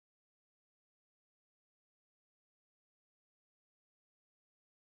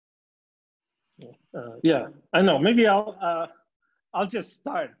Yeah, I know. Maybe I'll just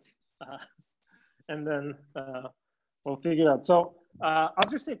start, and then we'll figure it out. So I'll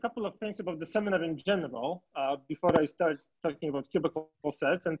just say a couple of things about the seminar in general before I start talking about cubical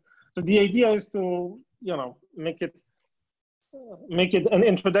sets. And so the idea is to, make it an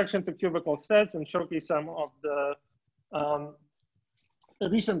introduction to cubical sets and showcase some of the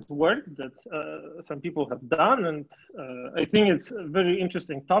recent work that some people have done. And I think it's a very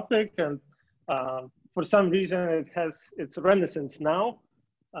interesting topic. And for some reason, it has its renaissance now.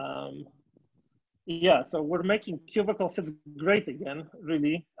 Yeah, so we're making cubical sets great again,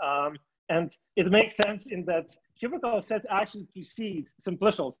 really. And it makes sense in that cubical sets actually precede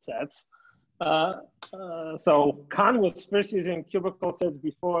simplicial sets. So Khan was first using cubical sets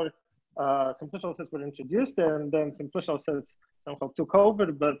before simplicial sets were introduced, and then simplicial sets somehow took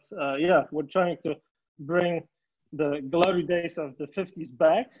over. But yeah, we're trying to bring the glory days of the 50s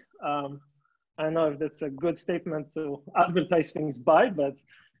back. I don't know if that's a good statement to advertise things by, but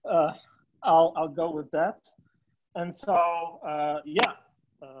I'll go with that. And so, yeah,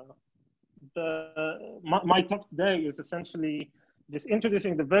 my talk today is essentially just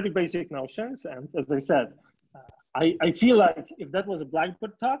introducing the very basic notions. And as I said, I feel like if that was a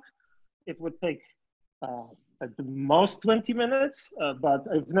Blackboard talk, it would take at the most 20 minutes, but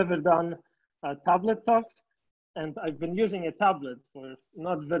I've never done a tablet talk. And I've been using a tablet for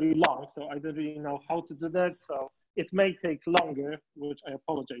not very long, so I don't really know how to do that. So it may take longer, which I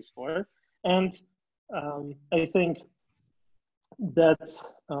apologize for. And I think that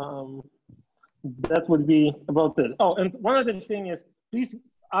would be about it. Oh, and one other thing is, please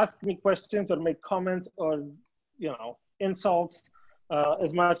ask me questions or make comments or insults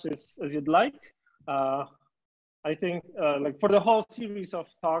as much as you'd like. I think like for the whole series of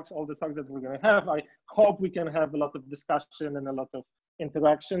talks, all the talks that we're going to have, I hope we can have a lot of discussion and a lot of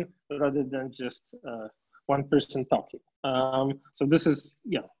interaction rather than just one person talking. So this is,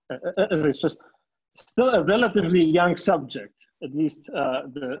 it's just still a relatively young subject, at least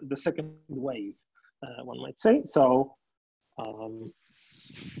the second wave, one might say. So,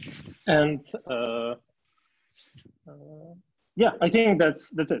 yeah, I think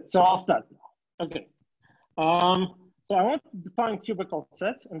that's it. So I'll start now. Okay. So I want to define cubical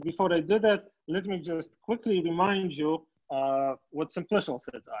sets, and before I do that, let me just quickly remind you what simplicial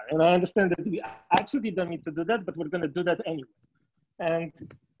sets are. And I understand that we absolutely don't need to do that, but we're going to do that anyway. And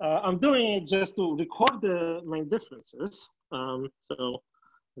I'm doing it just to record the main differences. So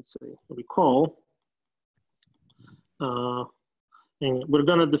let's say recall. And we're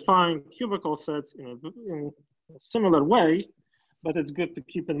going to define cubical sets in a similar way, but it's good to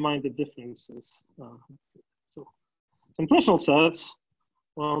keep in mind the differences. So simplicial sets,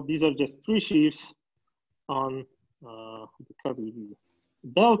 well, these are just presheaves on the category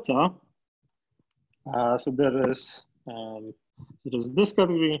delta. So there is this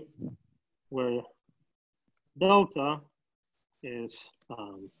category where delta is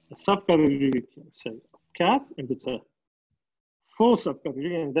a subcategory, we can say cat, and it's a full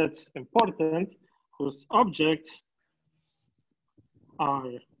subcategory, and that's important, whose objects are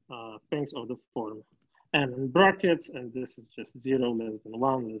things of the form n in brackets, and this is just 0 less than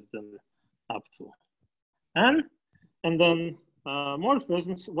 1 less than up to n. And then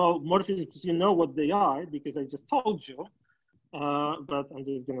morphisms, well, morphisms, you know what they are because I just told you, but I'm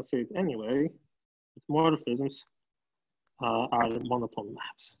just going to say it anyway. Morphisms are monotone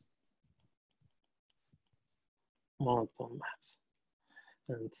maps. Monotone maps.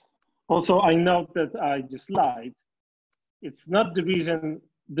 And also, I note that I just lied. It's not the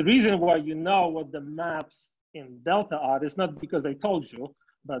reason why you know what the maps in delta are is not because I told you,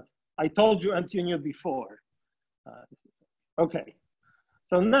 but I told you and you knew before. Okay,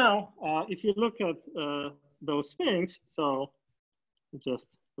 so now if you look at those things, so just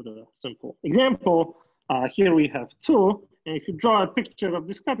for a simple example, here we have 2, and if you draw a picture of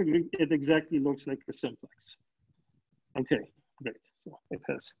this category, it exactly looks like a simplex. Okay, great. So it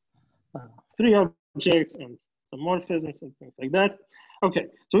has 3 objects and some morphisms and things like that. Okay,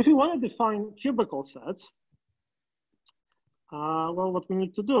 so if you want to define cubical sets, well, what we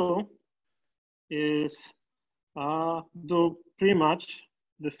need to do is do pretty much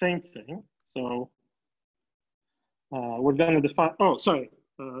the same thing. So we're going to define, oh, sorry,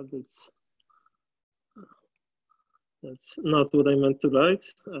 that's not what I meant to write.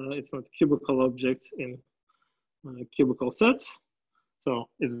 It's not cubical object in cubical sets. So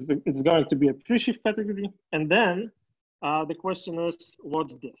it's going to be a presheaf category. And then the question is,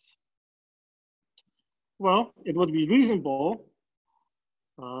 what's this? Well, it would be reasonable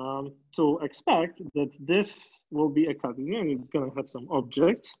to expect that this will be a category and it's going to have some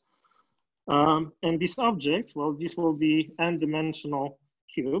objects. And these objects, well, these will be n-dimensional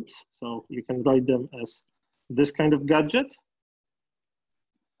cubes. So you can write them as this kind of gadget.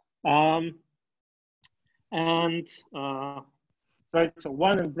 Right, so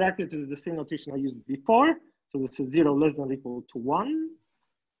 1 in brackets is the same notation I used before. So this is 0 less than or equal to 1.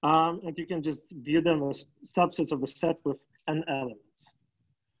 And you can just view them as subsets of a set with n elements.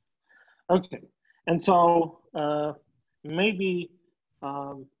 Okay, and so maybe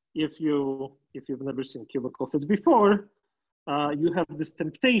if you've never seen cubical sets before, you have this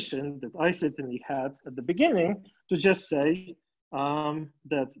temptation that I certainly had at the beginning to just say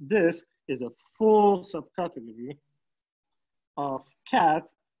that this is a full subcategory of cat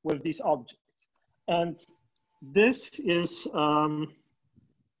with these objects. And this is, I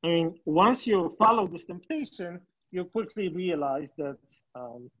mean, once you follow this temptation, you quickly realize that,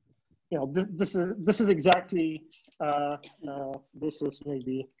 you know, this is exactly, this is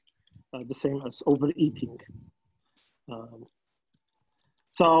maybe the same as overeating.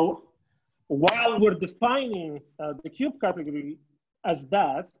 So while we're defining the cube category as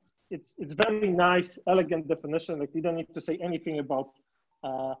that, it's very nice, elegant definition. Like you don't need to say anything about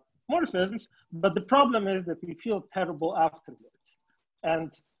morphisms, but the problem is that we feel terrible afterwards. And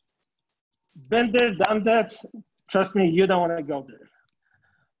been there, done that. Trust me, you don't want to go there.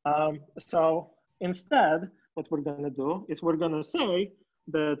 So instead, what we're going to do is we're going to say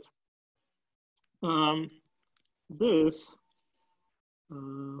that this,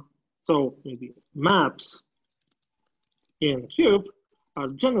 so maybe maps in cube are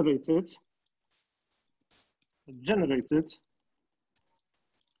generated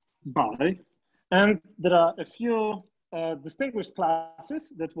by, and there are a few distinguished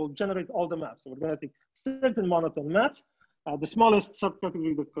classes that will generate all the maps. So we're going to take certain monotone maps, the smallest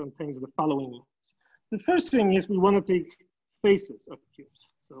subcategory that contains the following maps. The first thing is we want to take faces of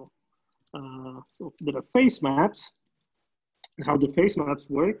cubes. So, so there are face maps. And how do face maps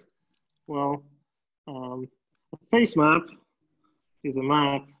work? Well, a face map is a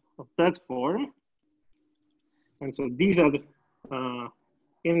map of that form. And so these are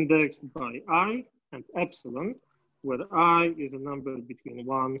indexed by I and epsilon, where I is a number between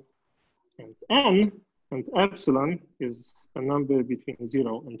 1 and n, and epsilon is a number between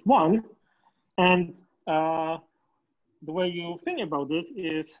 0 and 1. And the way you think about it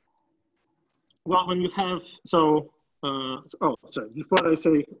is, well, when you have, so, oh, sorry, before I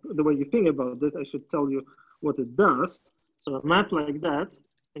say the way you think about it, I should tell you what it does. So a map like that,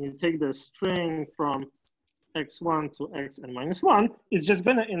 and you take the string from x1 to xn minus 1, is just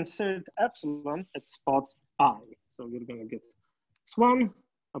going to insert epsilon at spot I. So you're going to get x1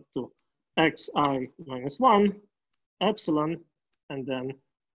 up to xi minus 1, epsilon, and then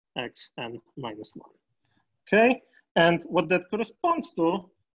xn minus 1. Okay, and what that corresponds to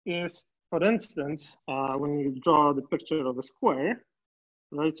is, for instance, when you draw the picture of a square,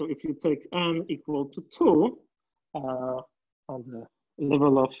 right? So if you take n equal to 2 on the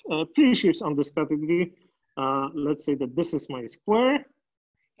level of pre-shifts on this category, let's say that this is my square.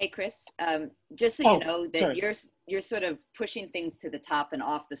 Hey, Chris, just so you know that sorry. You're sort of pushing things to the top and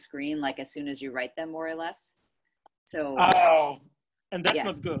off the screen, like as soon as you write them, more or less. So. Oh, and that's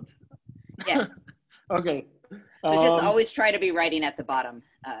not good. Yeah. Okay. So just always try to be writing at the bottom,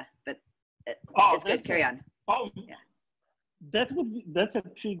 but it's good. Carry on. Oh, yeah. That's a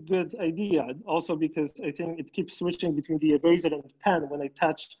pretty good idea. Also because I think it keeps switching between the eraser and the pen when I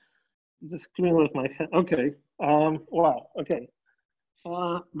touch the screen with my hand. Okay. Wow. Okay.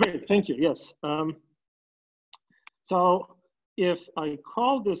 Great. Thank you. Yes. So if I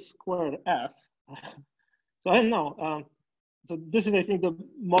call this square f, so I don't know. So this is, I think, the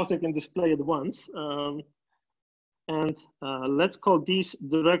most I can display at once. And let's call these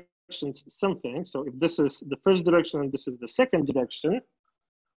directions something. So if this is the first direction and this is the second direction,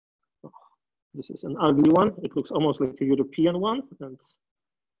 this is an ugly one. It looks almost like a European one, and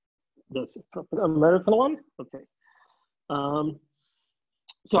that's a proper American one. Okay.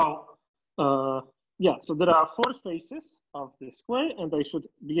 Yeah, so there are 4 faces of the square, and I should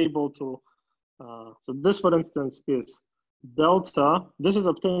be able to, so this, for instance, is delta. This is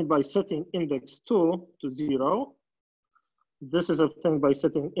obtained by setting index 2 to 0. This is obtained by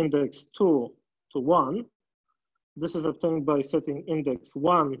setting index 2 to 1. This is obtained by setting index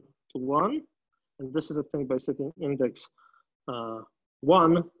 1 to 1. And this is obtained by setting index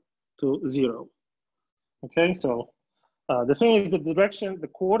 1 to 0. Okay, so the thing is the direction, the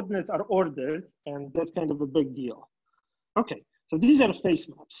coordinates are ordered, and that's kind of a big deal. Okay, so these are face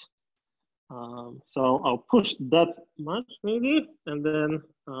maps. So I'll push that much maybe, and then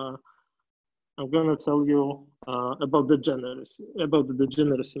I'm going to tell you about the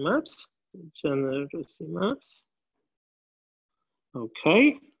degeneracy maps. degeneracy maps.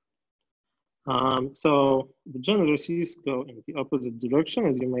 Okay. So the degeneracies go in the opposite direction,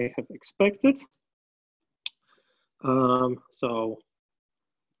 as you may have expected. I'm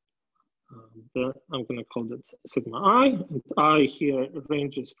going to call that sigma I, and I here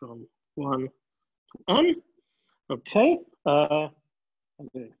ranges from 1 to n. Okay.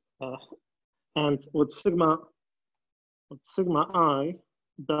 And what sigma I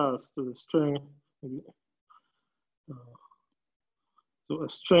does to the string, to a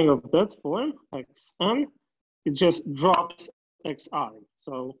string of that form, xn, it just drops xi.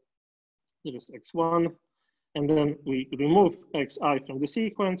 So there is x1, and then we remove xi from the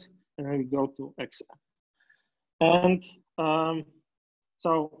sequence, and then we go to xn. And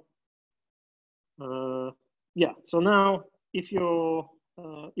yeah, so now if you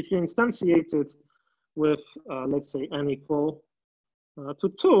instantiate it with, let's say, n equal to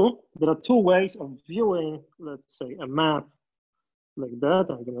 2, there are two ways of viewing, let's say, a map like that.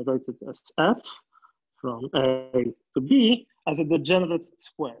 I'm going to write it as f from A to B as a degenerate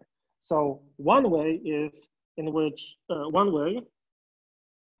square. So one way is in which, so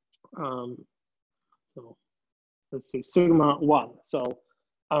let's say sigma 1. So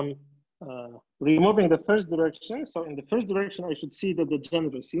I'm removing the first direction. So in the first direction, I should see the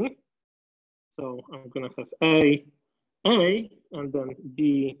degeneracy. So I'm going to have A, and then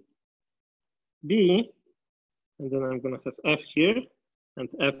B, and then I'm going to have F here and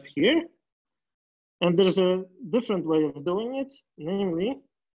F here. And there's a different way of doing it, namely,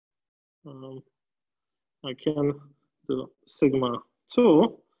 I can do sigma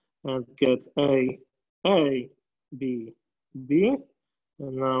 2 and get A, B, B.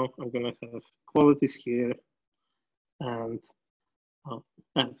 And now I'm going to have qualities here and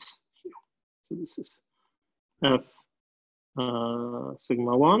F's here. So this is F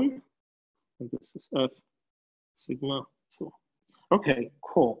sigma 1, and this is F sigma 2. Okay,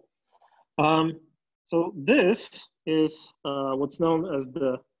 cool. So this is what's known as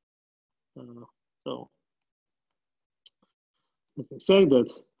the, so let me say that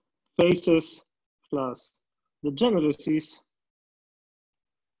faces plus degeneracies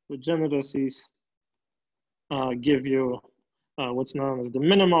give you what's known as the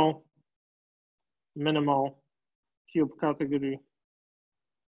minimal cube category.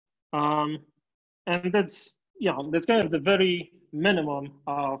 And that's, yeah, that's kind of the very minimum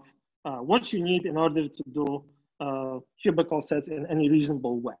of what you need in order to do cubical sets in any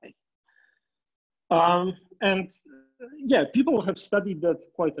reasonable way. And yeah, people have studied that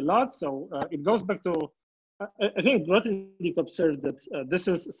quite a lot. So it goes back to, I think Grothendieck observed that this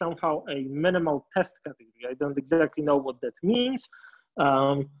is somehow a minimal test category. I don't exactly know what that means,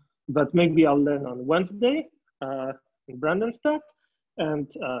 but maybe I'll learn on Wednesday in Brandon's talk. And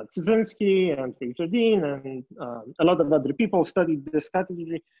Trzynski and Richardine and a lot of other people studied this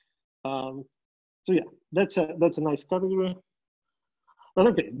category. So yeah, that's a nice category. But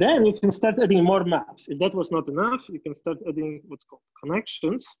okay, then you can start adding more maps. If that was not enough, you can start adding what's called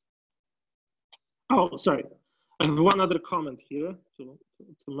connections. Oh, sorry. I have one other comment here to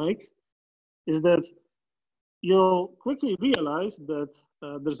make, is that you'll quickly realize that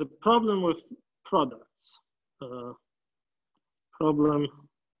there's a problem with products.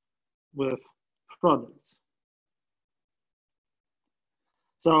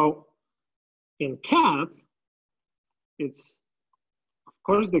 So in CAT, it's of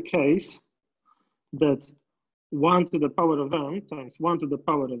course the case that 1 to the power of n times 1 to the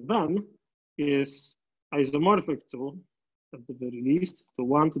power of n is isomorphic to, at the very least, to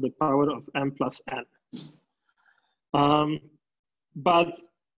 1 to the power of m plus n. But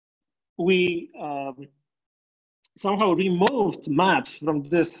we somehow removed maps from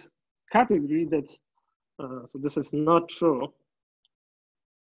this category that, so this is not true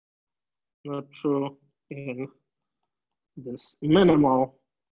in this minimal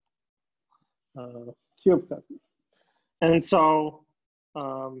cube category. And so,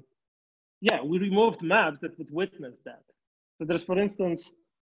 yeah, we removed maps that would witness that. So there's, for instance,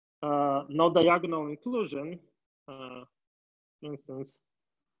 no diagonal inclusion, for instance,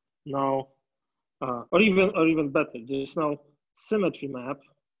 no, or even better, there's no symmetry map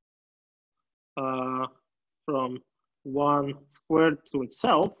from 1 squared to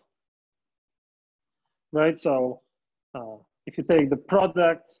itself, right? So if you take the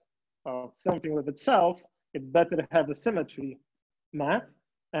product of something with itself, it better have a symmetry map,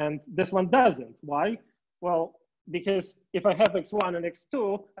 and this one doesn't. Why? Well, because if I have x1 and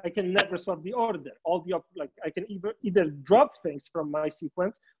x2, I can never swap the order. All the, like, I can either drop things from my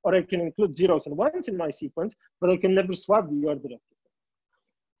sequence, or I can include zeros and ones in my sequence, but I can never swap the order of the things.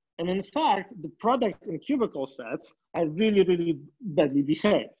 And in fact, the products in cubical sets are really, really badly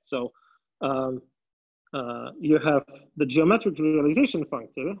behaved. So you have the geometric realization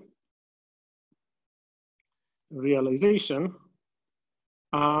functor,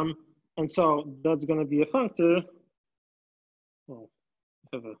 and so that's going to be a functor. Well,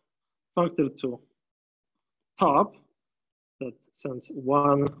 have a functor to top that sends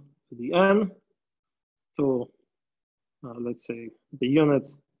 1 to the n to, let's say, the unit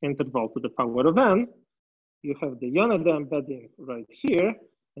interval to the power of n. You have the unit embedding right here,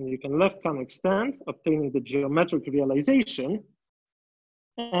 and you can left-hand extend, obtaining the geometric realization.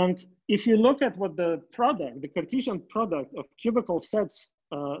 And if you look at what the product, the Cartesian product of cubical sets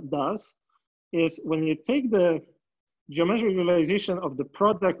does, is when you take the geometric realization of the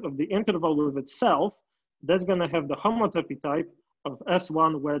product of the interval with itself, that's going to have the homotopy type of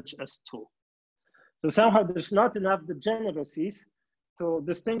S1 wedge S2. So somehow there's not enough degeneracies to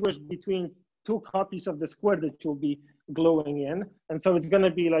distinguish between two copies of the square that you'll be gluing in. And so it's going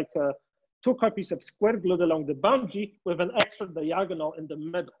to be like 2 copies of square glued along the boundary with an extra diagonal in the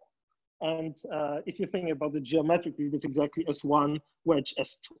middle. And if you think about it geometrically, that's exactly S1 wedge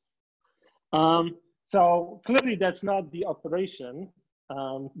S2. So clearly that's not the operation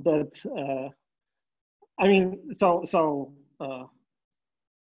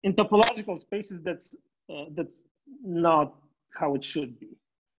in topological spaces, that's not how it should be.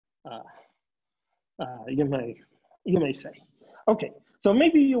 You may say. Okay, so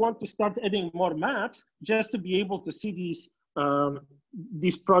maybe you want to start adding more maps just to be able to see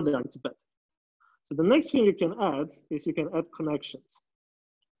these products better. So the next thing you can add is you can add connections.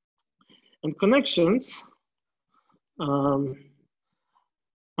 And connections, I'm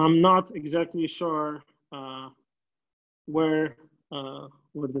not exactly sure where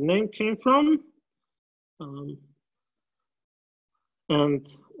the name came from,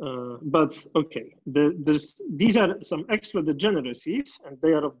 but okay, these are some extra degeneracies, and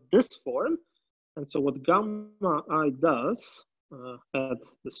they are of this form. And so what gamma I does at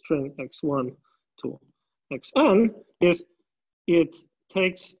the string x1 to xn is it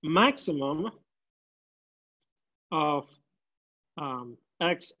takes maximum of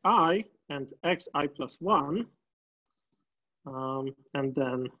xi and xi plus 1, and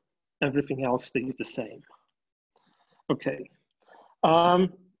then everything else stays the same. Okay.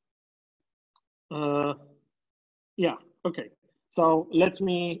 Yeah. Okay. So let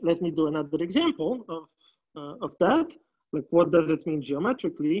me do another example of that. Like, what does it mean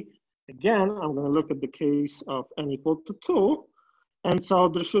geometrically? Again, I'm going to look at the case of n equal to 2. And so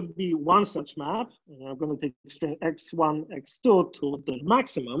there should be one such map. I'm going to take string x1, x2 to the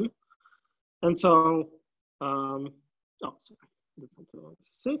maximum. And so, oh, sorry, that's not what I wanted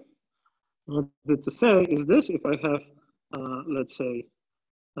to say. What I wanted to say is this: if I have, let's say,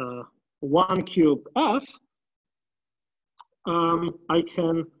 1 cube f, I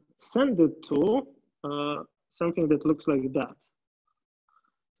can send it to something that looks like that.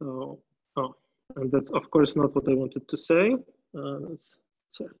 So, oh, and that's of course not what I wanted to say. Let's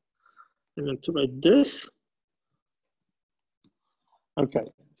see. I meant to write this. Okay,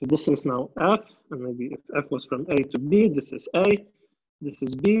 so this is now f, and maybe if f was from A to B, this is A, this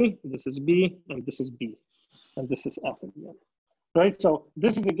is B, this is B, and this is B, and this is f again. Right, so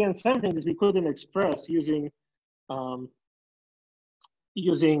this is again something that we couldn't express using the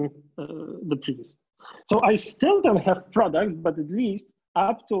previous. So I still don't have products, but at least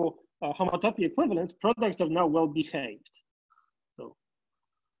up to homotopy equivalence, products are now well behaved. So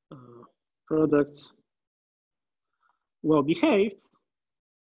products well behaved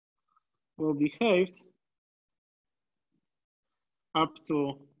up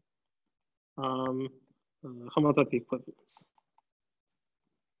to homotopy equivalence.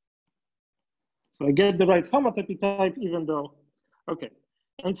 So I get the right homotopy type, even though, okay.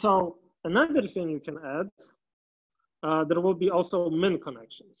 And so another thing you can add, there will be also min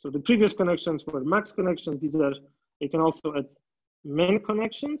connections. So the previous connections were max connections. These are, you can also add min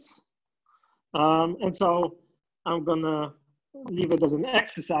connections. And so I'm gonna leave it as an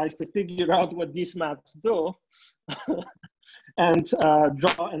exercise to figure out what these maps do and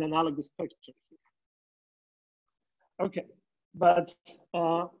draw an analogous picture here. Okay, but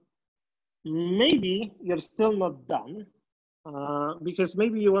maybe you're still not done because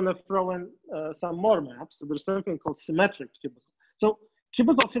maybe you want to throw in some more maps. So there's something called symmetric cubical. So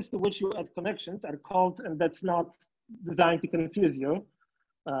cubical sets to which you add connections are called, and that's not designed to confuse you,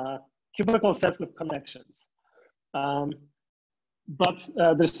 cubical sets with connections. But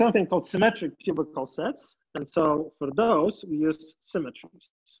there's something called symmetric cubical sets. And so for those, we use symmetries.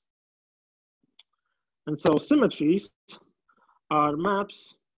 And so symmetries are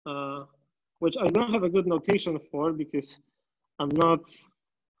maps which I don't have a good notation for because I'm not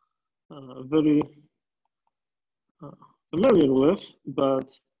very familiar with, but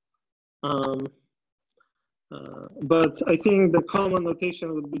I think the common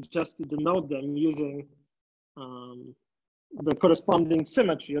notation would be just to denote them using the corresponding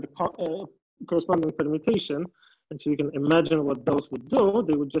symmetry or corresponding permutation. And so you can imagine what those would do.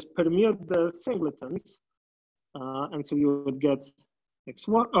 They would just permute the singletons. And so you would get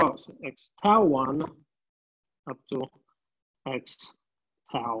x1, so x tau 1 up to x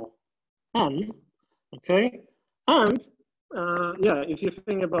tau n, okay? And yeah, if you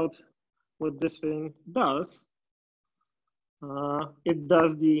think about what this thing does, it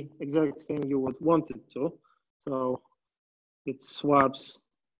does the exact thing you would want it to. So it swaps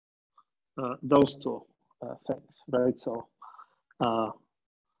those two things, right? So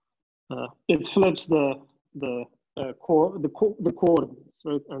it flips the coordinates,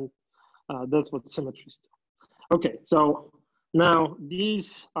 right? And that's what symmetries do. Okay, so now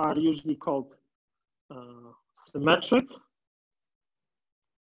these are usually called symmetric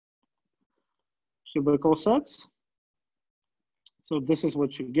cubical sets. So this is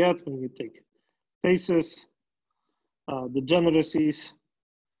what you get when you take faces, degeneracies,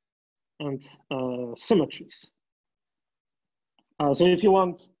 and symmetries. So if you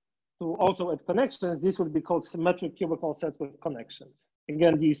want to also add connections, these would be called symmetric cubical sets with connections.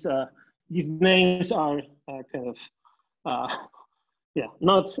 Again, these names are kind of yeah,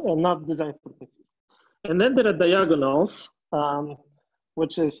 not designed for people. And then there are diagonals,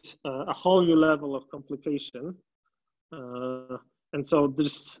 which is a whole new level of complication. And so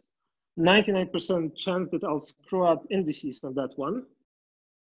there's 99% chance that I'll screw up indices on that one.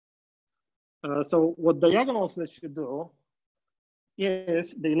 So what diagonals let you do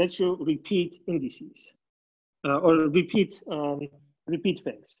is they let you repeat indices or repeat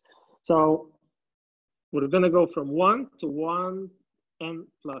things. So we're going to go from 1 to 1 n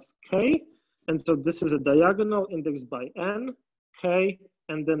plus k. And so this is a diagonal indexed by n, k,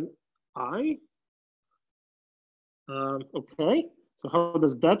 and then I. Okay, so how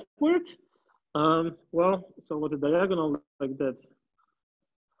does that work? Well, so what a diagonal like that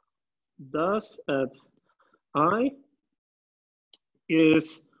does at I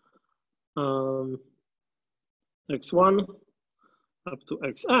is x1 up to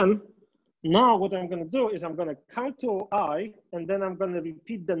xn. Now what I'm going to do is I'm going to count to I, and then I'm going to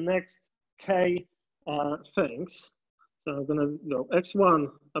repeat the next k things. So I'm going to go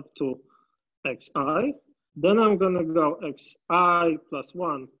x1 up to xi. Then I'm going to go xi plus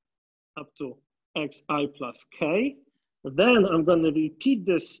 1 up to xi plus k. Then I'm going to repeat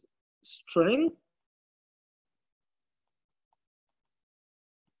this string.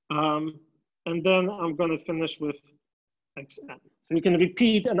 And then I'm going to finish with xn. So you can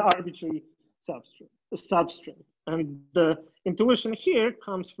repeat an arbitrary substring. And the intuition here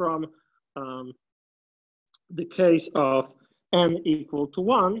comes from the case of n equal to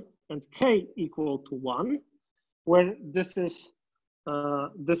 1 and k equal to 1, where this is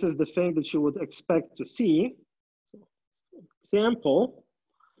the thing that you would expect to see. So, example,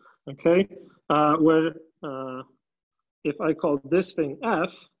 okay, where if I call this thing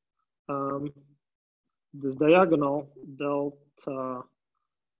f, this diagonal delta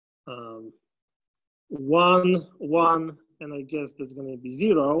 1, 1, and I guess that's going to be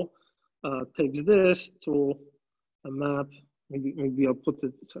 0, takes this to a map. Maybe I'll put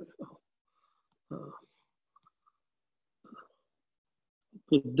it, sorry.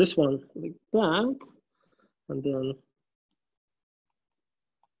 Put this one like that, and then,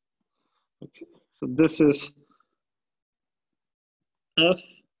 okay, so this is f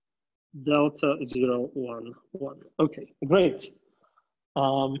delta 0, 1, 1. Okay, great.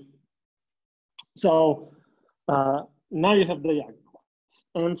 So now you have diagonals.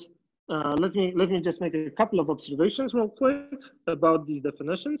 And let me just make a couple of observations real quick about these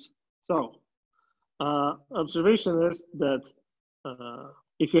definitions. So observation is that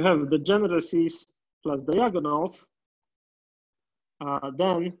if you have degeneracies plus diagonals,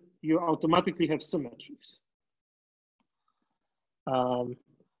 then you automatically have symmetries.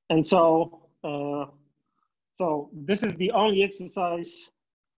 And so, so this is the only exercise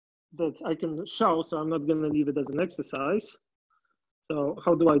that I can show, so I'm not going to leave it as an exercise. So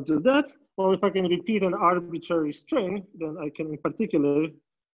how do I do that? Well, if I can repeat an arbitrary string, then I can in particular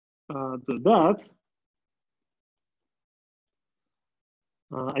do that.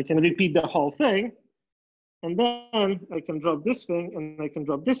 I can repeat the whole thing, and then I can drop this thing, and I can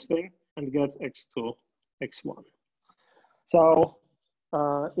drop this thing, and get x2, x1. So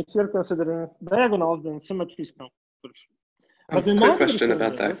if you're considering diagonals, then symmetries come first. But the quick question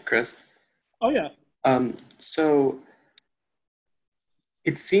about that, Chris. Oh, yeah. So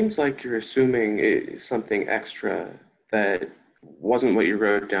it seems like you're assuming something extra that wasn't what you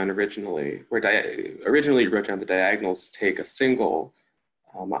wrote down originally, where originally you wrote down the diagonals take a single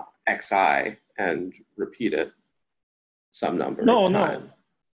xi and repeat it some number of time. No.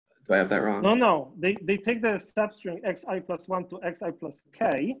 Do I have that wrong? No. They take the substring xi plus 1 to xi plus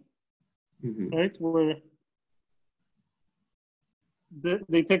k, right? Where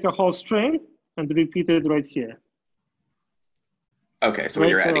they take a whole string and repeat it right here. Okay, so when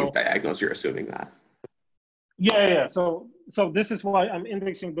you're adding diagonals, you're assuming that. Yeah. So this is why I'm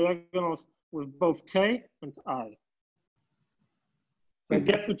indexing diagonals with both k and I. I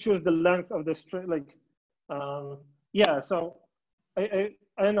get to choose the length of the string. Like, yeah. So I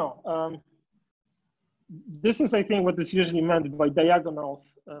don't know. This is, I think, what is usually meant by diagonals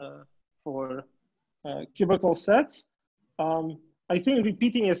for cubical sets. I think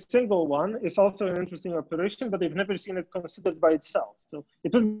repeating a single one is also an interesting operation, but I've never seen it considered by itself. So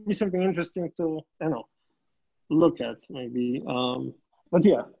it would be something interesting to, look at maybe. But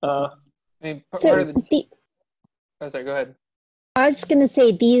yeah. I mean, part of the... Oh, sorry, go ahead. I was just going to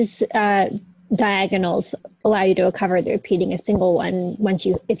say these diagonals allow you to recover the repeating a single one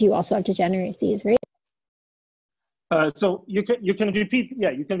if you also have degeneracies, right? So you can repeat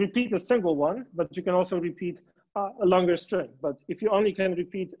a single one, but you can also repeat a longer string. But if you only can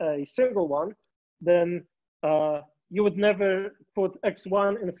repeat a single one, then you would never put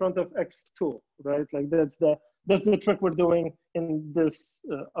x1 in front of x2, right? Like that's the trick we're doing in this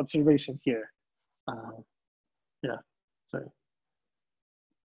observation here. Yeah, sorry.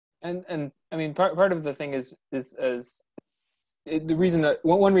 And I mean, part of the thing is the reason that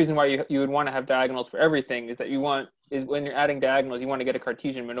one reason why you would want to have diagonals for everything is that when you're adding diagonals, you want to get a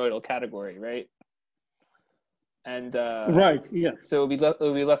Cartesian monoidal category, right? And right, yeah. So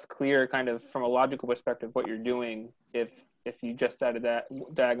it'll be less clear, kind of from a logical perspective, what you're doing if you just added that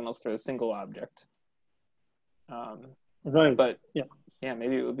diagonals for a single object. Right. But yeah,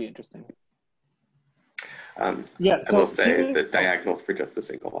 maybe it would be interesting. I will say that diagonals for just the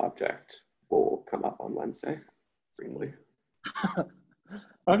single object will come up on Wednesday. Certainly.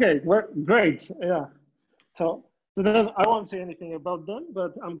 Okay, great. Yeah. So then I won't say anything about them,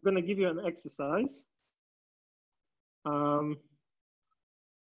 but I'm going to give you an exercise. And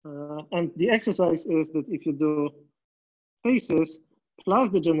the exercise is that if you do faces plus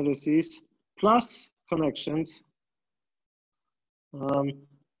degeneracies plus connections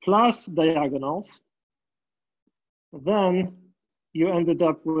plus diagonals, then you ended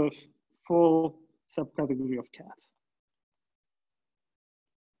up with full subcategory of cat.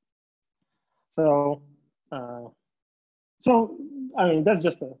 So I mean, that's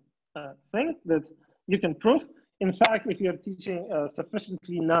just a thing that you can prove. In fact, if you're teaching a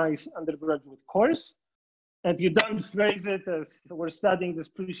sufficiently nice undergraduate course, and you don't phrase it as we're studying this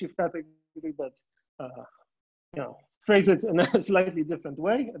pre-shift category, but phrase it in a slightly different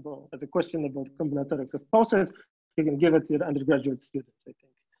way, as a question about combinatorics of poses, you can give it to your undergraduate students, I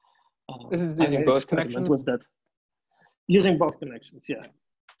think. This is using both connections? With that. Using both connections, yeah.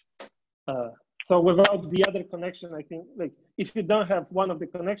 So without the other connection, I think, like, if you don't have one of the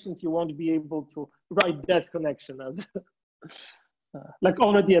connections, you won't be able to write that connection as like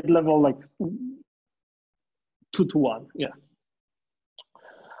already at level like 2 to 1, yeah.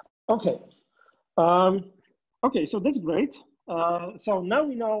 Okay. Okay, so that's great. So now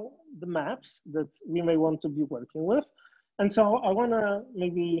we know the maps that we may want to be working with. And so I want to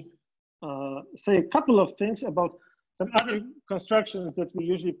maybe say a couple of things about some other constructions that we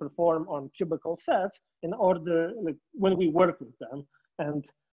usually perform on cubical sets in order, like, when we work with them. And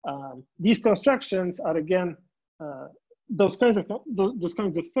these constructions are, again, those kinds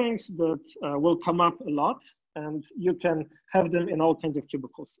of things that will come up a lot, and you can have them in all kinds of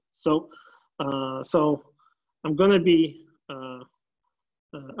cubical sets. So I'm going to be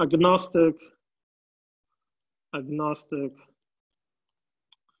agnostic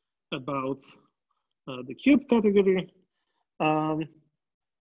about the cube category,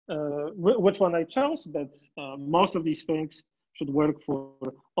 which one I chose, but most of these things should work for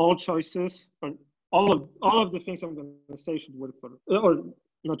all choices, or all of the things I'm going to say should work for, or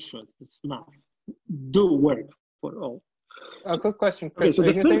not should, it's math, do work for all. A quick question, Chris. Okay, so are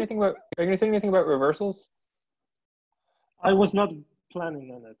you going to say anything about reversals? I was not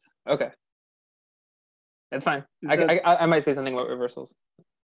planning on it. Okay, that's fine. I might say something about reversals.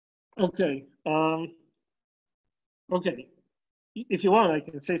 Okay. Okay. If you want, I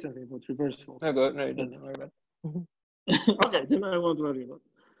can say something about reversals. No, you don't worry about it. Okay, then I won't worry about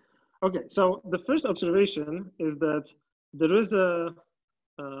it. Okay, so the first observation is that there is a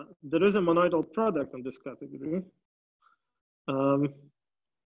monoidal product in this category.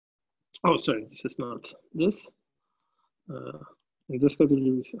 Oh, sorry, this is not this. In this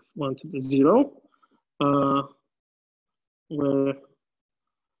category, we have 1 to the 0, where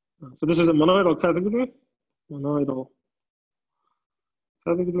so this is a monoidal category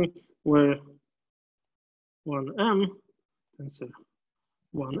where 1m tensor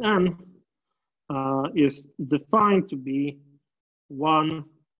 1n is defined to be 1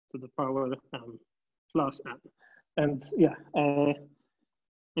 to the power m plus n. And yeah, I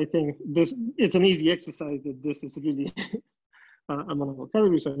think this it's an easy exercise that this is really a monoidal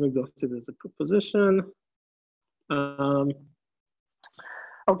category. So maybe I'll see it as a proposition.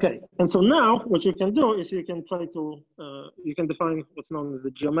 Okay, and so now what you can do is you can try to, you can define what's known as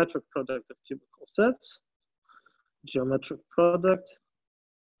the geometric product of cubical sets. Geometric product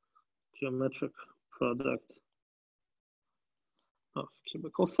of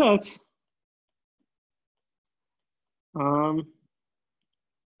cubical sets.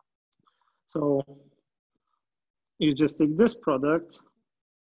 So you just take this product.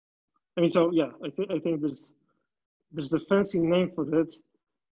 I mean, so yeah, I think there's a fancy name for it,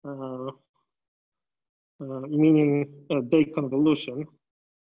 meaning day convolution.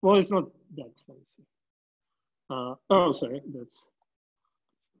 Well, it's not that fancy. Oh, sorry, that's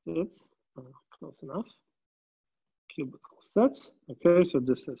it. Close enough. Cubical sets. Okay, so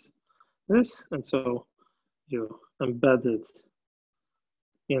this is this, and so you embed it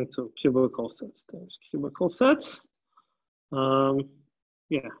into cubical sets. There's cubical sets.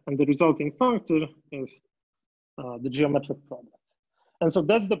 Yeah, and the resulting functor is the geometric product. And so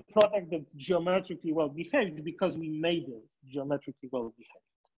that's the product that's geometrically well behaved because we made it geometrically well behaved.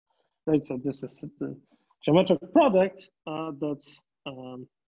 Right, so this is the geometric product that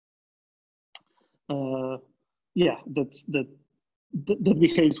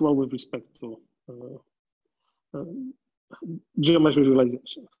behaves well with respect to geometric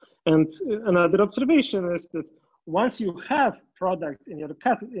realization. And another observation is that once you have products in your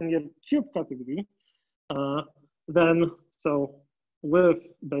cube category, then so with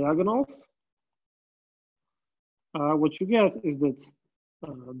diagonals, what you get is that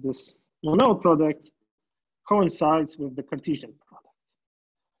this monoidal product coincides with the Cartesian product.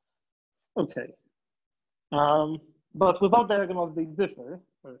 Okay, but without diagonals, they differ.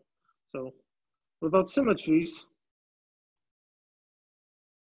 So without symmetries,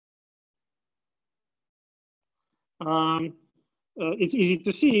 it's easy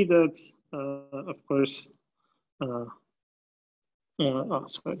to see that, of course, oh,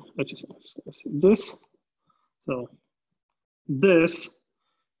 sorry, I just see this. So this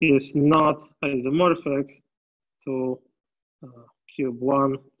is not isomorphic to cube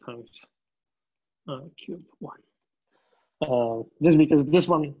 1 times cube 1. Just because this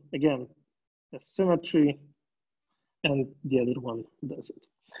one, again, has symmetry and the other one doesn't.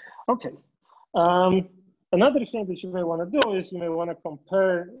 Okay. Another thing that you may want to do is you may want to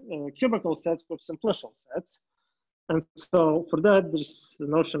compare cubical sets with simplicial sets. And so for that, there's the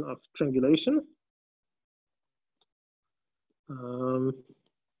notion of triangulation.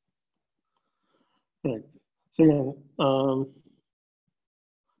 Right. So again,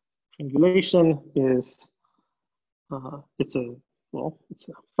 triangulation is it's a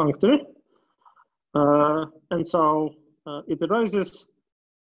functor, and so it arises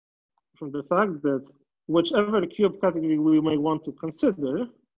from the fact that whichever cube category we may want to consider,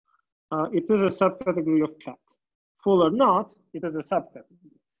 it is a subcategory of cat. Full or not, it is a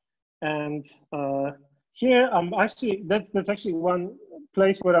subcategory. And here, that's actually one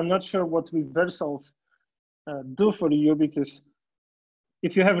place where I'm not sure what reversals do for you, because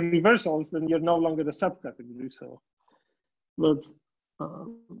if you have reversals, then you're no longer a subcategory. So, but I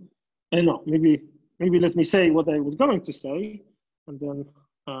don't know. Maybe let me say what I was going to say, and then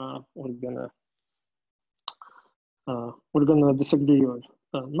we're gonna disagree or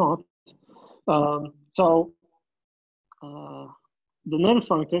not. So the null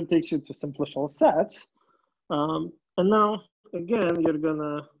functor takes you to simplicial sets, and now again you're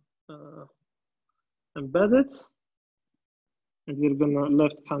gonna embed it, and you're gonna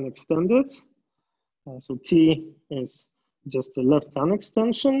left hand extend it. So T is just the left hand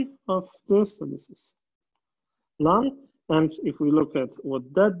extension of this. So this is none. And if we look at what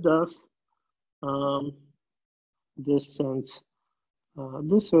that does, this sends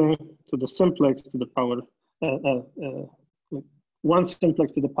this way to the simplex to the power, one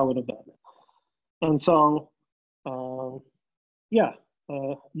simplex to the power of n. And so, yeah,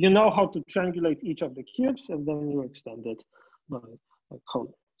 you know how to triangulate each of the cubes, and then you extend it by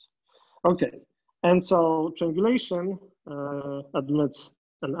columns. Okay, and so triangulation admits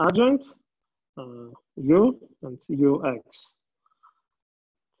an adjoint, U and UX.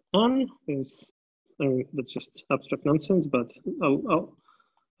 N is, I mean, that's just abstract nonsense, but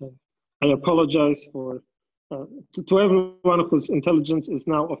I apologize for to everyone whose intelligence is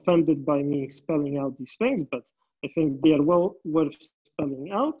now offended by me spelling out these things, but I think they are well worth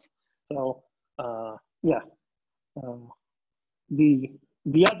spelling out. So yeah, the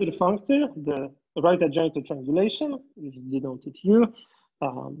other functor, the right adjoint to triangulation, which is denoted here,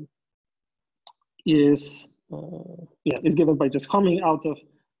 is given by just coming out of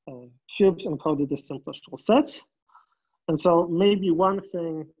cubes encoded as simplicial sets. And so maybe one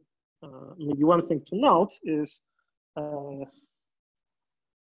thing to note is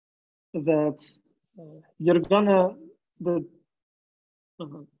that you're gonna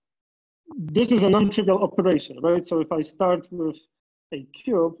this is a non-trivial operation, right? So if I start with a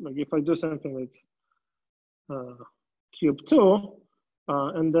cube, like if I do something like cube 2,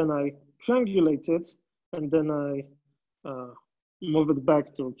 and then I triangulate it, and then I move it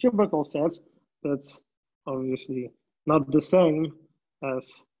back to cubical sets, that's obviously not the same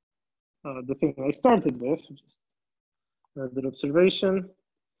as the thing I started with. Just another observation,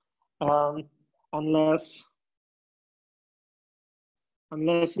 unless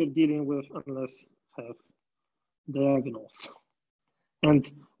you're dealing with have diagonals.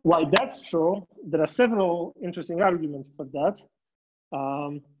 And why that's true, there are several interesting arguments for that.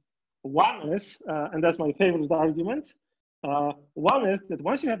 One is, and that's my favorite argument, one is that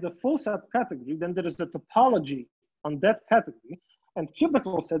once you have the full subcategory, then there is a topology on that category, and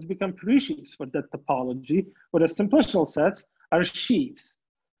cubical sets become presheaves for that topology, whereas simplicial sets are sheaves.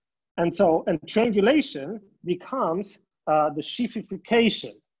 And so, and triangulation becomes the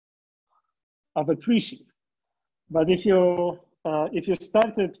sheafification of a presheaf. But if you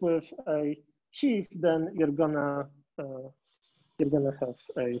started with a sheaf, then you're gonna have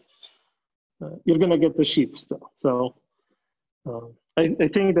you're gonna get the sheaf still. So I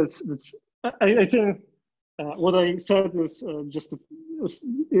think I think what I said is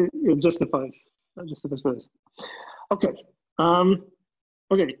it justifies this. Okay.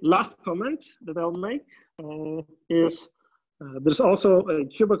 Okay. Last comment that I'll make is there's also a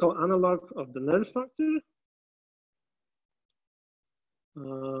cubical analog of the nerve factor.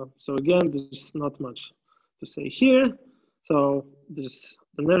 So again, there's not much to say here. So there's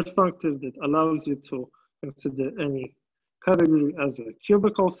the nerve factor that allows you to consider any category as a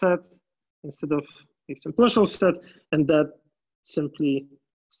cubical set instead of a simplicial set, and that simply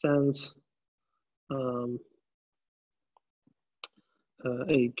sends a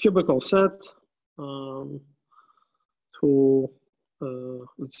cubical set to,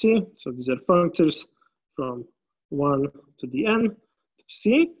 let's see, so these are functors from 1 to the n to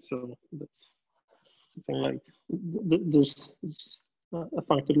c. So that's something like, there's a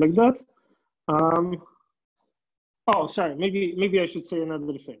functor like that. Oh, sorry, maybe I should say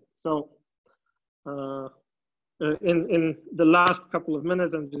another thing. So in the last couple of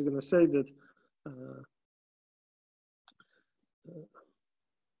minutes, I'm just gonna say that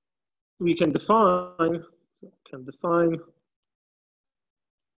we can define,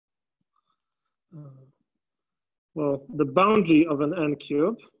 well, the boundary of an n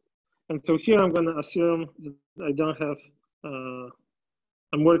cube. And so here I'm gonna assume that I don't have,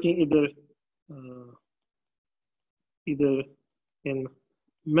 I'm working either in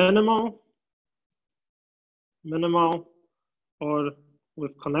minimal, or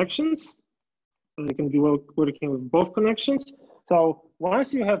with connections. So you can be working with both connections. So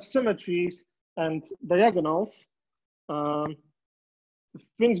once you have symmetries and diagonals,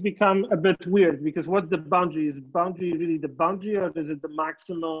 things become a bit weird, because what's the boundary? Is boundary really the boundary, or is it the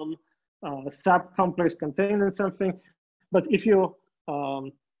maximum subcomplex contained in something? But if you're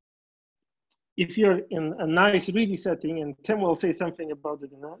in a nice Reedy setting, and Tim will say something about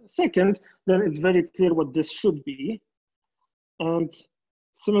it in a second, then it's very clear what this should be. And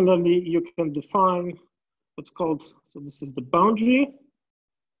similarly, you can define what's called, so this is the boundary.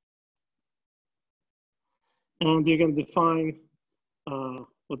 And you can define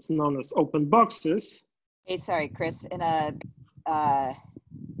what's known as open boxes. Hey, sorry, Chris, in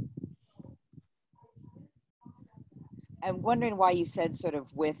I'm wondering why you said sort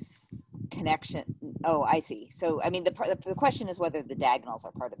of with connection. Oh, I see. So, I mean, the question is whether the diagonals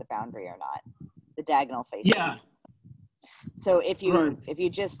are part of the boundary or not, the diagonal faces. Yeah. So if you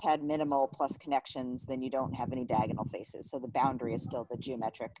just had minimal plus connections, then you don't have any diagonal faces. So the boundary is still the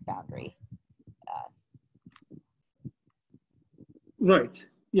geometric boundary. Right.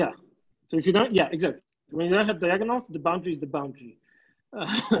 Yeah. So if you don't, yeah, exactly. When you don't have diagonals, the boundary is the boundary.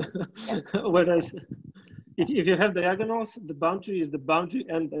 Whereas, if you have diagonals, the boundary is the boundary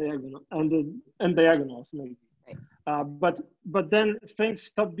and diagonal and diagonals maybe. Right. But then things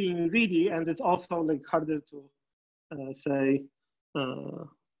stop being greedy, and it's also like harder to say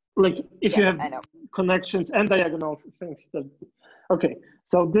like if you have connections and diagonals, things that. Okay,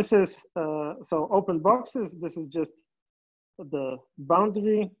 so this is so open boxes. This is just the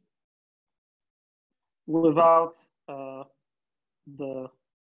boundary without the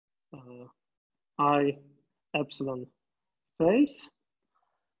I epsilon phase.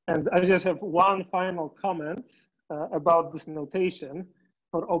 And I just have one final comment about this notation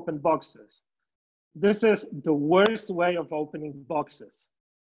for open boxes. This is the worst way of opening boxes.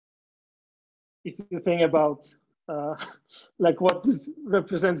 If you think about like what this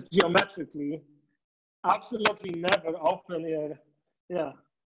represents geometrically, absolutely never open your, yeah.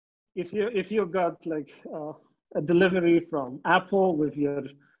 If you got like a delivery from Apple with your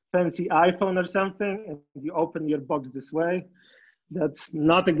fancy iPhone or something, and you open your box this way, that's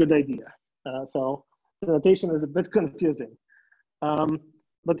not a good idea. So the notation is a bit confusing.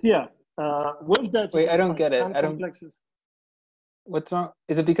 But yeah, with that. Wait, I don't get it. I don't. Complexes. What's wrong?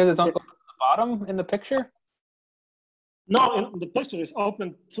 Is it because it's on the bottom in the picture? No, in the picture is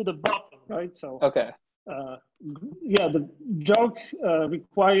open to the bottom, right? So okay. Yeah, the joke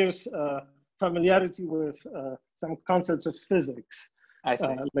requires familiarity with some concepts of physics. I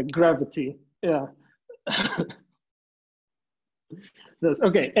see. Like gravity. Yeah.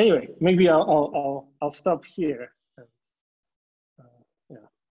 Okay. Anyway, maybe I'll stop here. Yeah.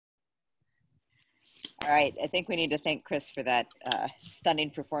 All right. I think we need to thank Chris for that stunning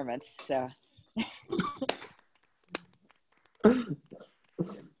performance. So. Thanks.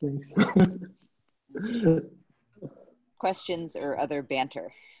 Questions or other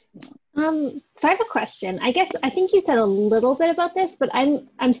banter? So I have a question. I think you said a little bit about this, but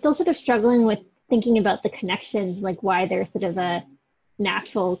I'm still sort of struggling with thinking about the connections, like why there's sort of a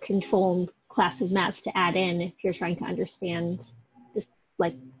natural controlled class of maps to add in if you're trying to understand this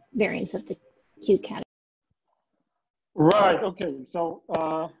like variance of the Q category. Right. Okay. So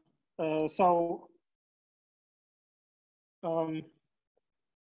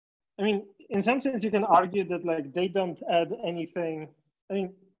I mean, in some sense, you can argue that like they don't add anything. I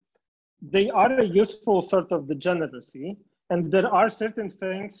mean, they are a useful sort of degeneracy, and there are certain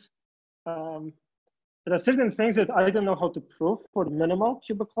things. There are certain things that I don't know how to prove for minimal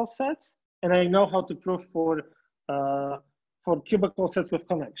cubical sets, and I know how to prove for cubical sets with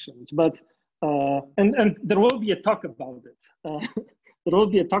connections. But and there will be a talk about it. There will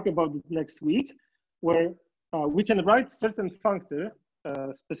be a talk about it next week, where we can write certain functor,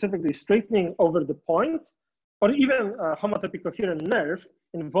 specifically straightening over the point, or even homotopy coherent nerve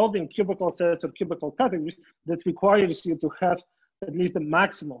involving cubical sets or cubical categories that requires you to have at least a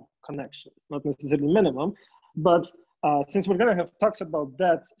maximum connection, not necessarily minimum. But since we're going to have talks about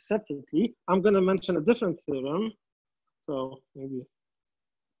that separately, I'm going to mention a different theorem. So maybe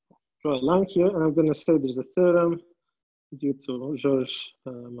draw a line here, and I'm going to say there's a theorem due to Georges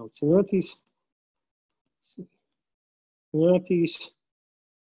Maltsignotis.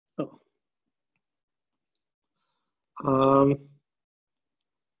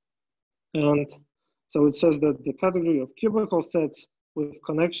 And so it says that the category of cubical sets with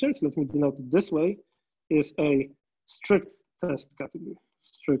connections, let me denote it this way, is a strict test category.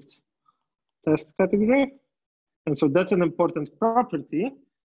 Strict test category. And so that's an important property.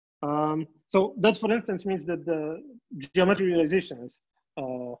 So that, for instance, means that the geometry realization is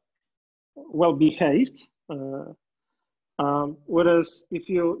well behaved. Whereas if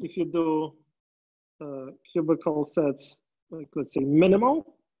you do cubical sets, like let's say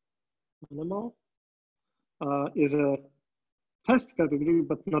minimal is a test category,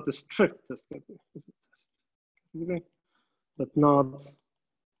 but not a strict test category. It's a test category, but not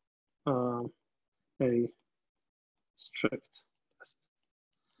a strict test.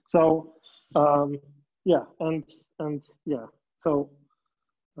 So yeah, and yeah. So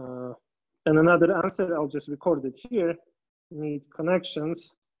and another answer, I'll just record it here. We need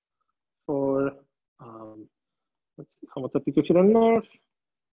connections for let's see, homotopy coherent nerve,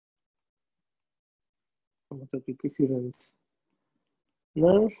 homotopy coherent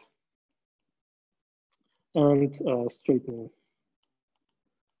nerve, and straightening.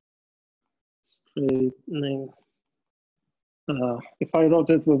 If I wrote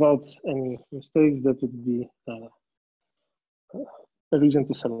it without any mistakes, that would be a reason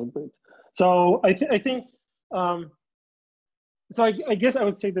to celebrate. So I think, so I guess I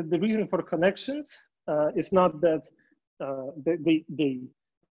would say that the reason for connections is not that they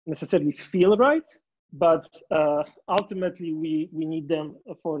necessarily feel right, but ultimately we need them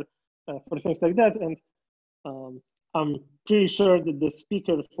for things like that. And I'm pretty sure that the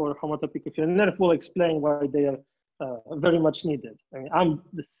speaker for homotopy coherent will explain why they are very much needed. I mean, I'm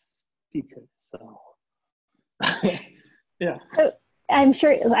the speaker, so yeah. So I'm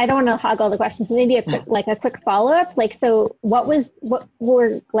sure I don't want to hog all the questions. Maybe a quick follow up. Like, so what were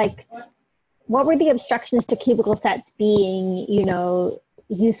the obstructions to cubical sets being,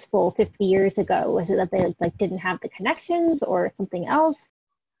 useful 50 years ago? Was it that they didn't have the connections or something else?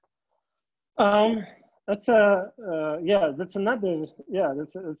 That's a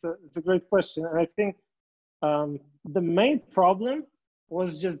great question. And I think the main problem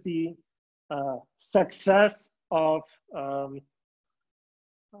was just the success of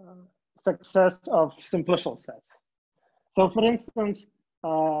simplicial sets. So for instance,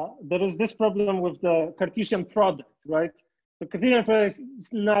 there is this problem with the Cartesian product, right? The Cartesian product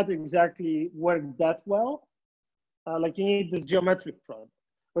is not exactly worked that well. Like you need this geometric product.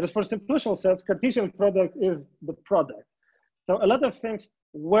 Whereas for simplicial sets, Cartesian product is the product. So a lot of things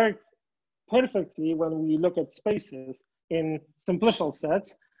work perfectly when we look at spaces in simplicial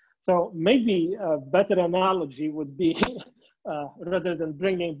sets. So maybe a better analogy would be, rather than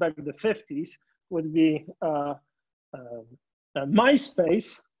bringing back the 50s, would be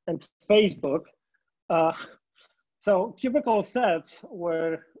MySpace and Facebook. So cubical sets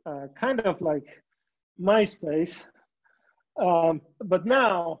were kind of like MySpace, but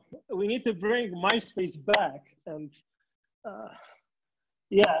now we need to bring MySpace back. And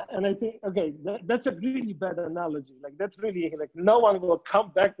yeah, and I think, okay, that's a really bad analogy. Like that's really, like no one will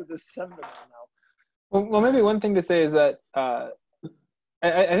come back to this seminar now. Well, maybe one thing to say is that I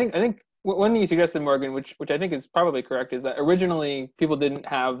think one thing you suggested, Morgan, which I think is probably correct, is that originally people didn't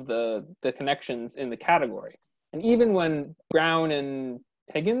have the connections in the category. And even when Brown and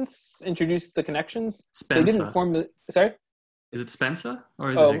Higgins introduced the connections, Spencer. They didn't form the, sorry? Is it Spencer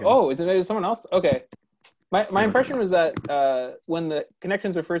or is it Higgins? Oh, is it someone else? Okay. My impression was that when the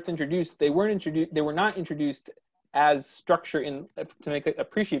connections were first introduced, they were not introduced as structure to make a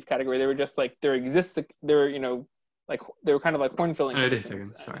pre-sheaf category. They were just like they were kind of like horn filling. Oh, it is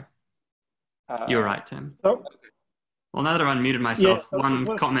Higgins. Sorry, you're right, Tim. Well, now that I've unmuted myself,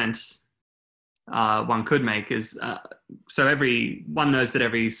 one comment one could make is so one knows that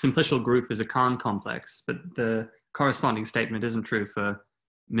every simplicial group is a Kahn complex, but the corresponding statement isn't true for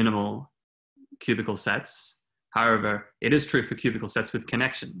minimal cubical sets. However, it is true for cubical sets with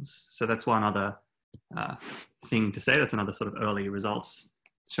connections. So that's one other thing to say. That's another sort of early results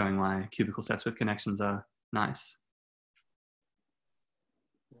showing why cubical sets with connections are nice.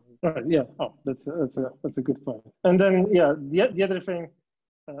 Yeah, that's a good point. And then yeah, the other thing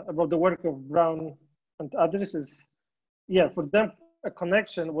about the work of Brown and others is, yeah, for them a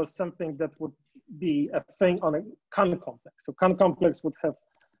connection was something that would be a thing on a Kahn complex. So Kahn complex would have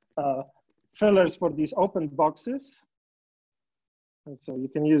fillers for these open boxes. And so you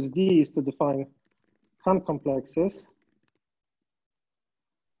can use these to define Kahn complexes.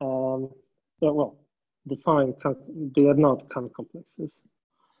 They are not Kahn complexes,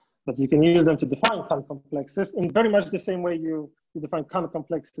 but you can use them to define Kahn complexes in very much the same way you define Kahn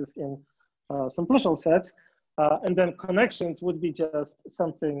complexes in simplicial sets. And then connections would be just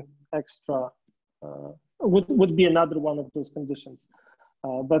something extra, would be another one of those conditions.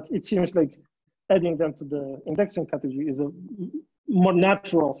 But it seems like adding them to the indexing category is a more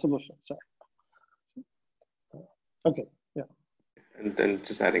natural solution. Sorry. Okay, yeah. And then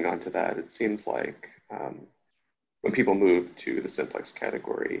just adding on to that, it seems like when people move to the simplex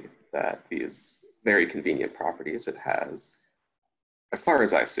category, that these very convenient properties it has, as far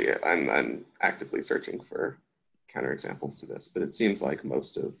as I see it, I'm actively searching for counterexamples to this, but it seems like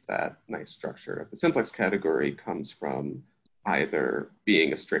most of that nice structure of the simplex category comes from either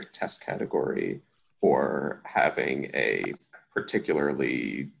being a strict test category or having a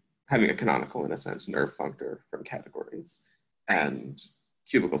canonical, in a sense, nerve functor from categories. And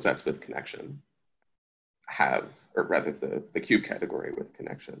cubical sets with connection have, or rather the cube category with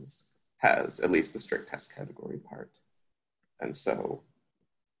connections has at least the strict test category part. And so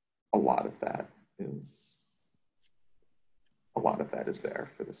a lot of that is there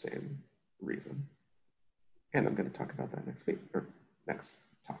for the same reason. And I'm going to talk about that next week, or next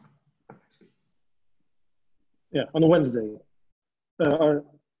talk, not next week. Yeah, on Wednesday. Yeah,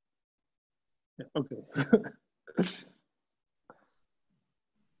 okay.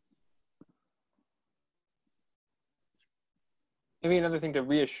 Maybe another thing to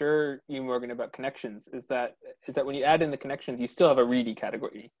reassure you, Morgan, about connections is that when you add in the connections, you still have a reedy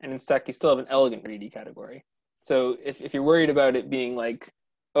category, and in fact, you still have an elegant reedy category. So if you're worried about it being like,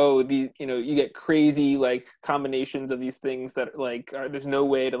 oh, you get crazy like combinations of these things that like there's no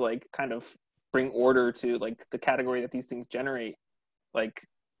way to like kind of bring order to like the category that these things generate, like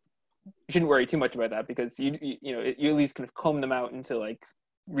you shouldn't worry too much about that, because you at least kind of comb them out into like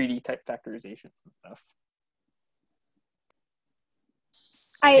greedy type factorizations and stuff.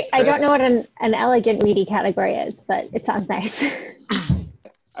 I don't know what an elegant greedy category is, but it sounds nice.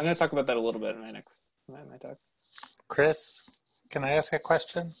 I'm going to talk about that a little bit in my talk. Chris, can I ask a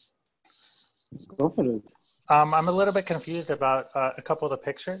question? Go for it. I'm a little bit confused about a couple of the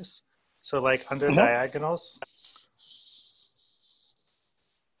pictures. So like under diagonals.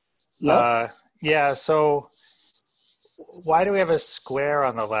 Yeah, so why do we have a square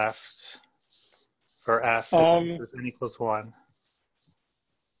on the left for f if this is n equals 1?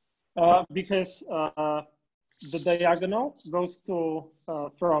 Because the diagonal goes to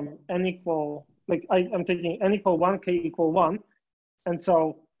from n equal, like I'm taking n equal 1, k equal 1. And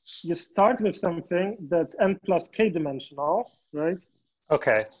so you start with something that's n plus k dimensional, right?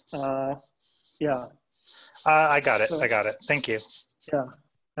 Okay. Yeah. I got it. I got it. Thank you. Yeah.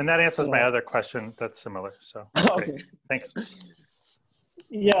 And that answers my other question that's similar. So okay. Thanks.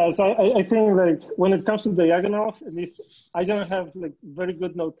 Yeah, so I think like when it comes to diagonals, at least I don't have like very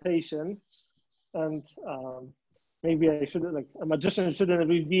good notation, and maybe I should, like a magician shouldn't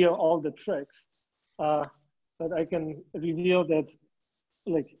reveal all the tricks, but I can reveal that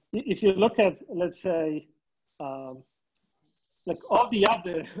like if you look at, let's say, like all the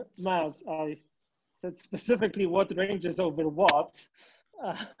other maps, I said specifically what ranges over what,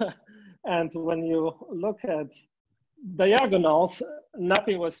 and when you look at diagonals,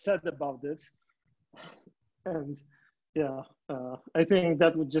 nothing was said about it. And yeah, I think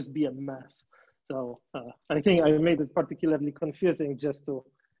that would just be a mess. So I think I made it particularly confusing just to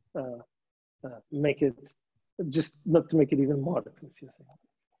make it, just not to make it even more confusing.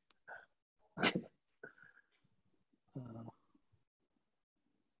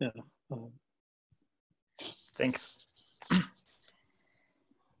 Yeah. Thanks.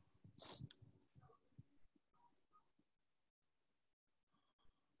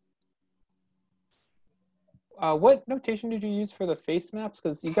 What notation did you use for the face maps?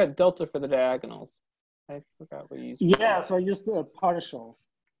 Because you got delta for the diagonals. I forgot what you used. Yeah, so I used a partial.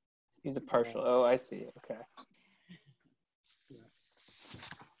 Use a partial. Oh, I see. Okay.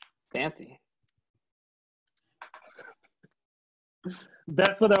 Fancy.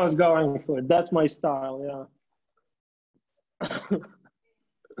 That's what I was going for. That's my style, yeah.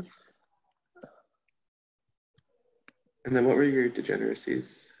 And then what were your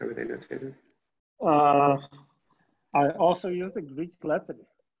degeneracies? How were they notated? I also used the Greek letter.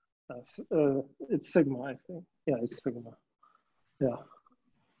 It's sigma, I think. Yeah, it's sigma. Yeah.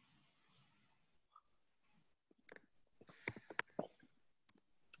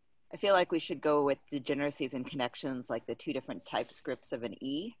 I feel like we should go with degeneracies and connections, like the two different typescripts of an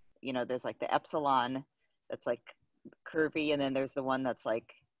E. You know, there's like the epsilon that's like curvy, and then there's the one that's like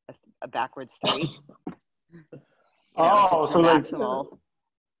a backwards 3. Oh, so maximal.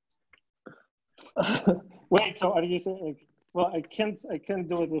 Wait, so are you saying like, well, I can't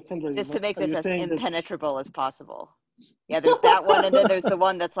do it with Kindred. Just to make this as impenetrable as possible. Yeah, there's that one, and then there's the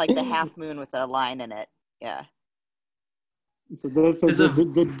one that's like the half moon with a line in it. Yeah. So there's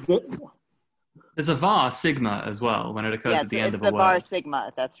a var sigma as well when it occurs at the end of a word. It's the var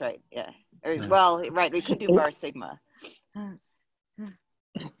sigma. That's right. Yeah. Well, right. We could do var sigma.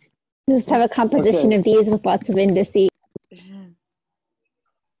 Just have a composition of these with lots of indices.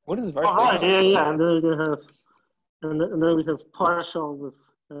 What is var sigma? Yeah. And then we have, and then we have partial with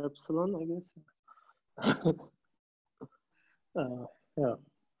epsilon, I guess. Yeah.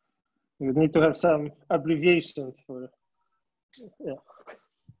 We need to have some abbreviations for. Yeah.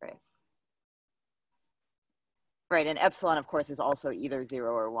 Right, and epsilon, of course, is also either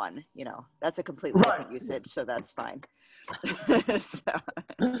 0 or 1. You know, that's a completely different usage, so that's fine. So.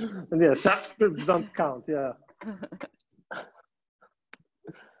 Yeah, subscripts don't count. Yeah.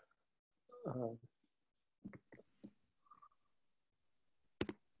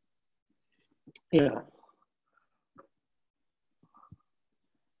 Yeah.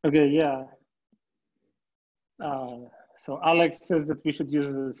 Okay. Yeah. So Alex says that we should use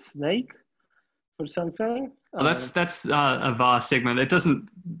a snake for something. Well, that's a var sigma. It doesn't,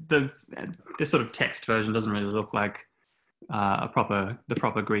 this sort of text version doesn't really look like the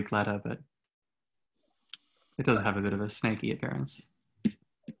proper Greek letter, but it does have a bit of a snaky appearance.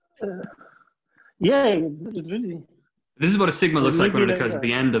 Yeah, it really. This is what a sigma looks like when it occurs at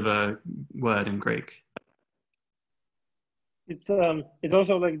the end of a word in Greek. It's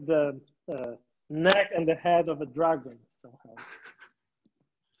also like the neck and the head of a dragon somehow.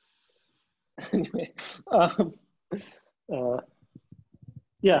 Anyway,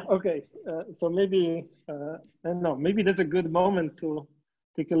 Yeah, okay. So maybe, I don't know, maybe that's a good moment to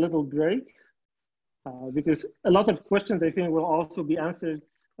take a little break because a lot of questions I think will also be answered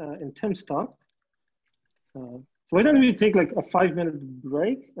in Tim's talk. So why don't we take like a 5-minute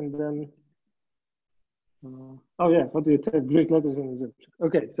break and then, oh yeah, what do you take? Greek letters in Egypt.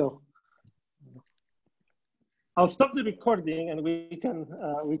 Okay, so I'll stop the recording and we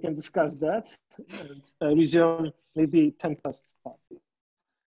can discuss that and resume maybe 10 past 5.